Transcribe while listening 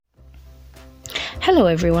Hello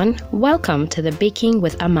everyone, welcome to the Baking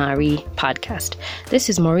with Amari podcast. This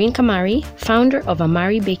is Maureen Kamari, founder of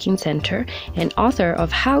Amari Baking Center and author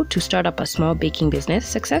of How to Start Up a Small Baking Business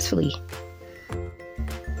Successfully.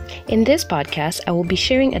 In this podcast, I will be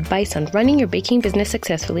sharing advice on running your baking business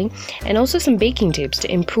successfully and also some baking tips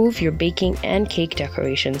to improve your baking and cake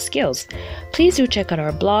decoration skills. Please do check out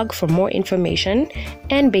our blog for more information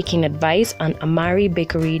and baking advice on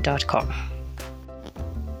amaribakery.com.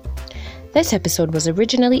 This episode was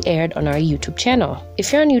originally aired on our YouTube channel.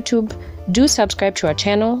 If you're on YouTube, do subscribe to our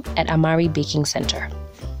channel at Amari Baking Center.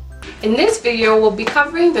 In this video, we'll be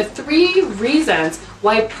covering the 3 reasons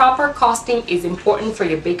why proper costing is important for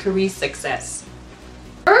your bakery's success.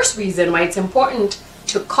 First reason why it's important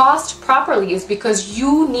to cost properly is because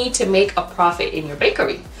you need to make a profit in your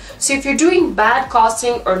bakery. So if you're doing bad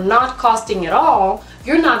costing or not costing at all,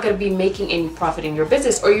 you're not going to be making any profit in your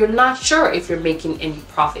business, or you're not sure if you're making any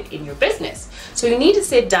profit in your business. So you need to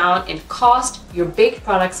sit down and cost your baked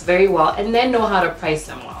products very well and then know how to price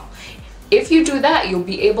them well. If you do that, you'll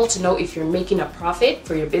be able to know if you're making a profit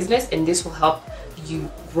for your business, and this will help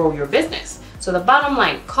you grow your business. So the bottom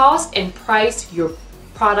line, cost and price your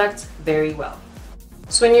products very well.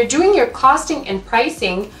 So when you're doing your costing and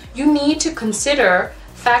pricing, you need to consider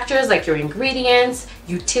factors like your ingredients,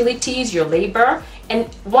 utilities, your labor. And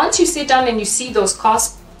once you sit down and you see those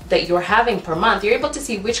costs that you're having per month, you're able to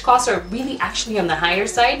see which costs are really actually on the higher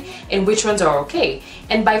side and which ones are okay.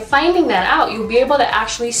 And by finding that out, you'll be able to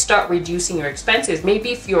actually start reducing your expenses.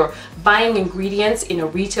 Maybe if you're buying ingredients in a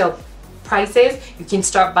retail prices, you can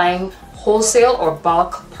start buying wholesale or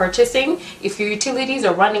bulk purchasing. If your utilities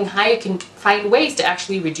are running high, you can find ways to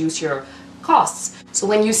actually reduce your costs. So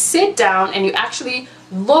when you sit down and you actually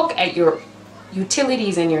look at your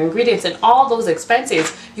utilities and your ingredients and all those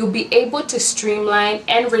expenses, you'll be able to streamline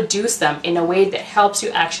and reduce them in a way that helps you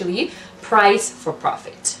actually price for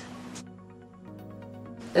profit.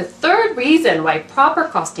 The third reason why proper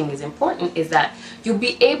costing is important is that you'll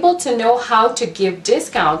be able to know how to give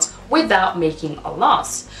discounts without making a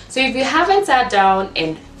loss. So if you haven't sat down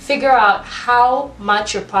and figure out how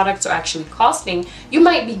much your products are actually costing, you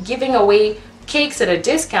might be giving away cakes at a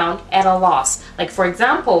discount at a loss. Like for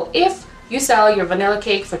example, if you sell your vanilla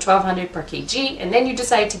cake for 1,200 per kg and then you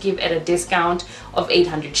decide to give at a discount of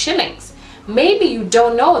 800 shillings. Maybe you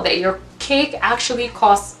don't know that your cake actually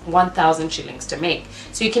costs 1,000 shillings to make.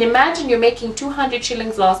 So you can imagine you're making 200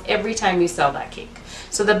 shillings loss every time you sell that cake.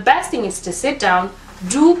 So the best thing is to sit down,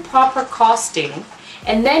 do proper costing,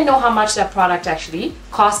 and then know how much that product actually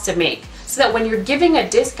costs to make. So that when you're giving a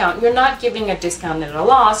discount, you're not giving a discount at a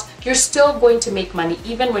loss, you're still going to make money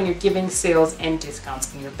even when you're giving sales and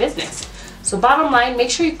discounts in your business. So bottom line, make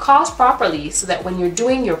sure you cost properly so that when you're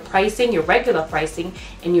doing your pricing, your regular pricing,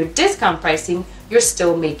 and your discount pricing, you're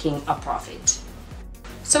still making a profit.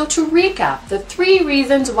 So to recap, the 3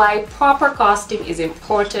 reasons why proper costing is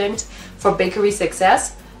important for bakery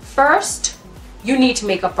success. First, you need to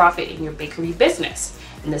make a profit in your bakery business.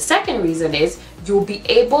 And the second reason is you'll be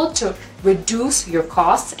able to reduce your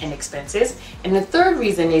costs and expenses. And the third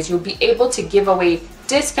reason is you'll be able to give away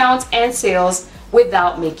discounts and sales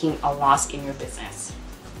without making a loss in your business.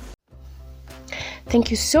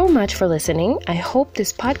 Thank you so much for listening. I hope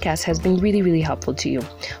this podcast has been really helpful to you.